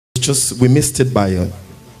we missed it by a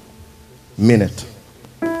minute.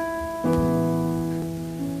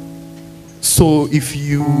 So if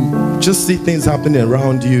you just see things happening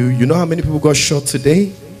around you, you know how many people got shot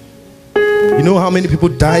today? You know how many people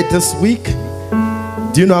died this week?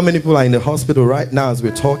 Do you know how many people are in the hospital right now as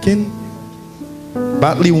we're talking?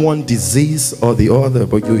 Battling one disease or the other,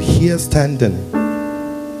 but you're here standing.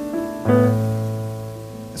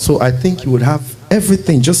 So I think you would have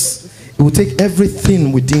everything, it will take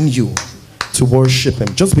everything within you to worship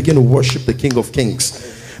him. Just begin to worship the King of Kings.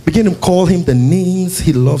 Begin to call him the names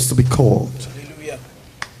he loves to be called.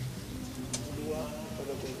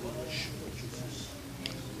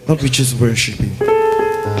 Lord, we just worship you.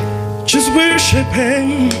 Just worship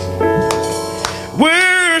him.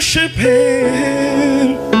 Worship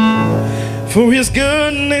him for his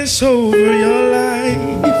goodness over your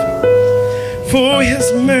life, for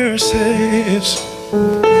his mercies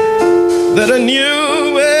that are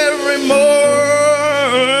new every morning.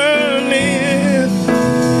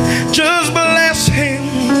 Just bless him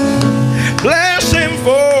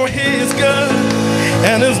for his good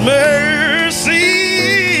and his mercies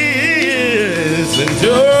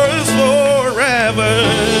endures forever.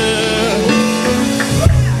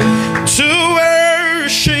 To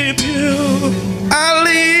worship you I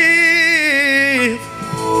live,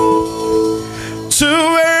 to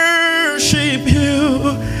worship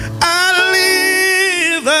you I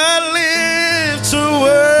live to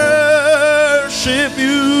worship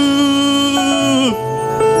you,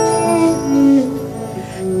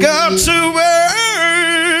 God, to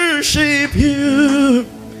worship you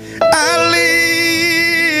I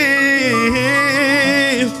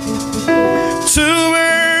live, to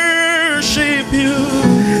worship you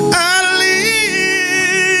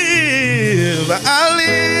I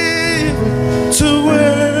live to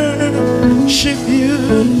worship you.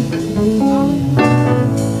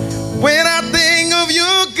 When I think of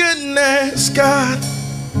your goodness, God,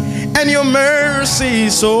 and your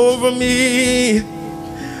mercies over me,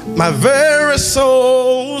 my very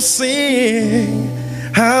soul sing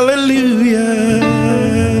hallelujah.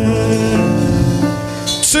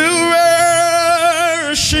 To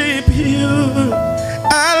worship you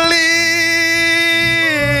I live,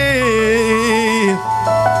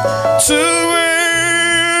 to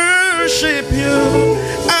worship you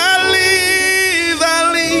I live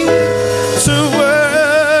to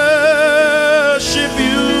worship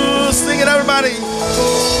you. Sing it, everybody.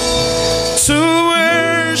 To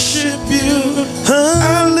worship you I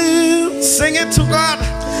live. Sing it to God.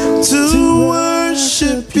 To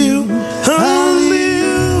worship you I live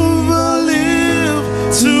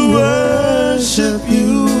to worship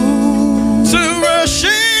you, to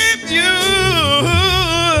worship you,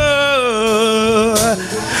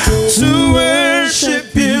 to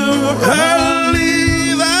worship you I live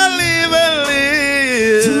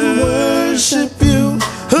to worship you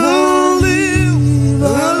I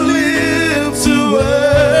live to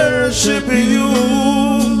worship you,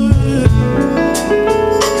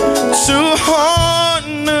 to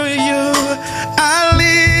honor you I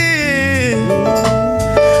live,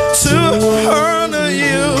 to honor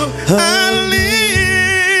you I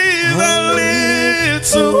live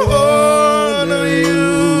to honor you.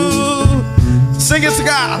 Sing it to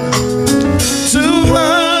God. To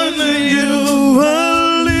honor you I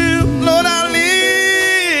live, Lord I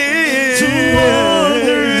live to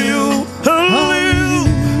honor you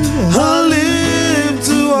I live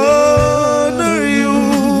to honor you.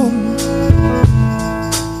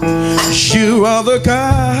 You are the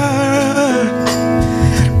God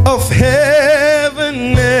of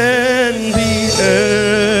heaven and the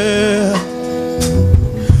earth.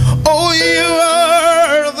 Oh, you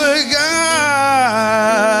are the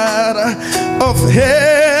God of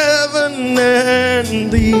heaven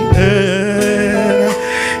and the earth.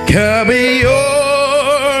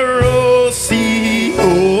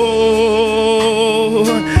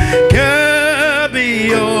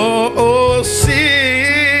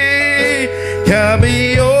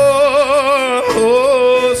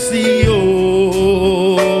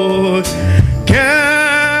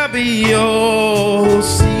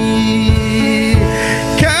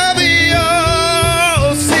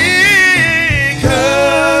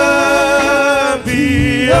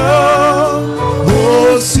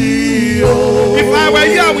 If I were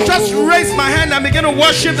you, I would just raise my hand and begin to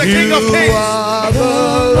worship the King of Kings.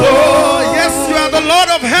 Oh, yes, you are the Lord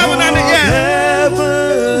of heaven and the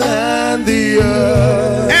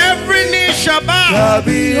earth. Every knee shall bow at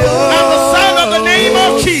the sound of the name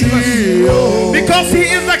of Jesus, because he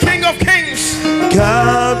is the King of Kings.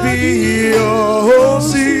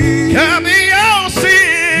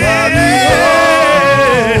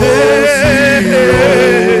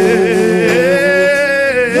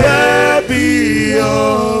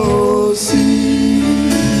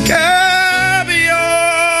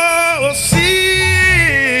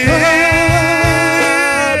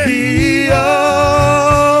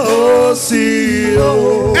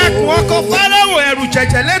 ẹ̀rù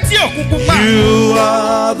jẹ̀jẹ̀ létí òkun pupa. You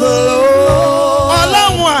are the Lord.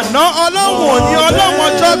 Ọlọ́run àná, Ọlọ́run òní, Ọlọ́run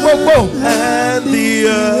ọjọ́ gbogbo. And the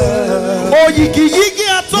earth. Òyìgìyìgì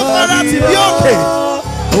àtúnfara ti bí òkè.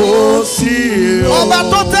 Ó sì yọ. Ọba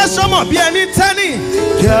tó tẹ́ sọ́mọ̀ bí ẹni tẹ́nì.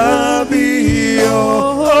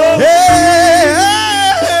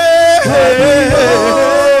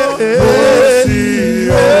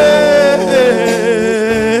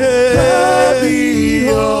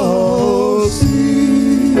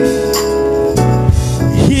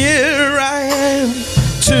 Here I am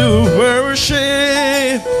to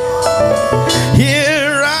worship.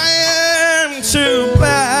 Here I am to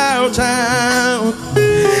bow down.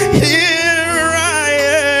 Here I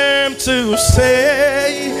am to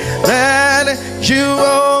say that you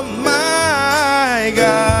are my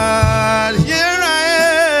God. Here I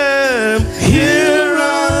am. Here I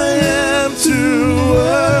am to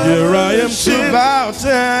worship. Here I am to bow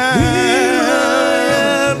down. Here I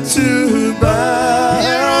am to bow.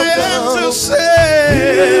 Here I am to say.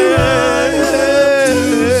 Here I am to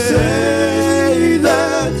say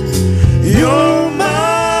that you're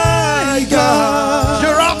my God.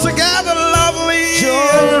 You're altogether lovely.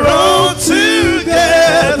 You're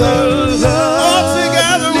altogether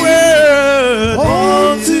Altogether lovely. worthy.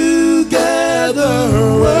 Altogether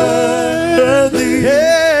worthy.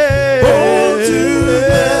 Yeah.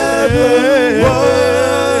 Altogether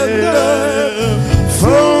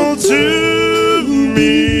wonderful to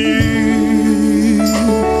me.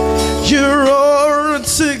 You're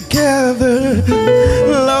altogether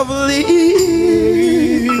lovely,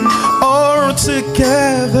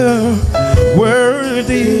 altogether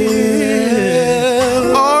worthy,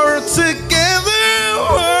 altogether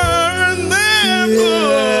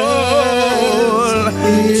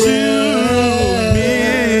wonderful to me.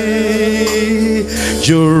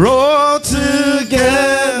 You're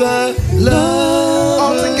altogether Love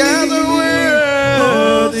altogether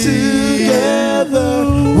worthy, altogether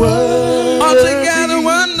altogether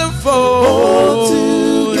wonderful,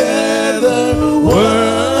 altogether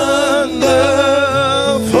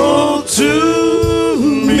wonderful to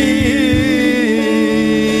me.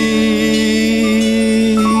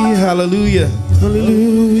 Hallelujah.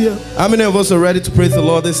 Hallelujah. How many of us are ready to praise the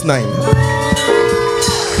Lord this night?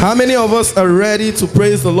 How many of us are ready to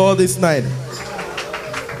praise the Lord this night?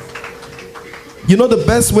 You know, the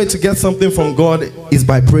best way to get something from God is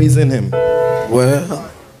by praising Him.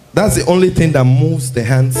 Well, That's the only thing that moves the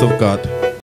hands of God.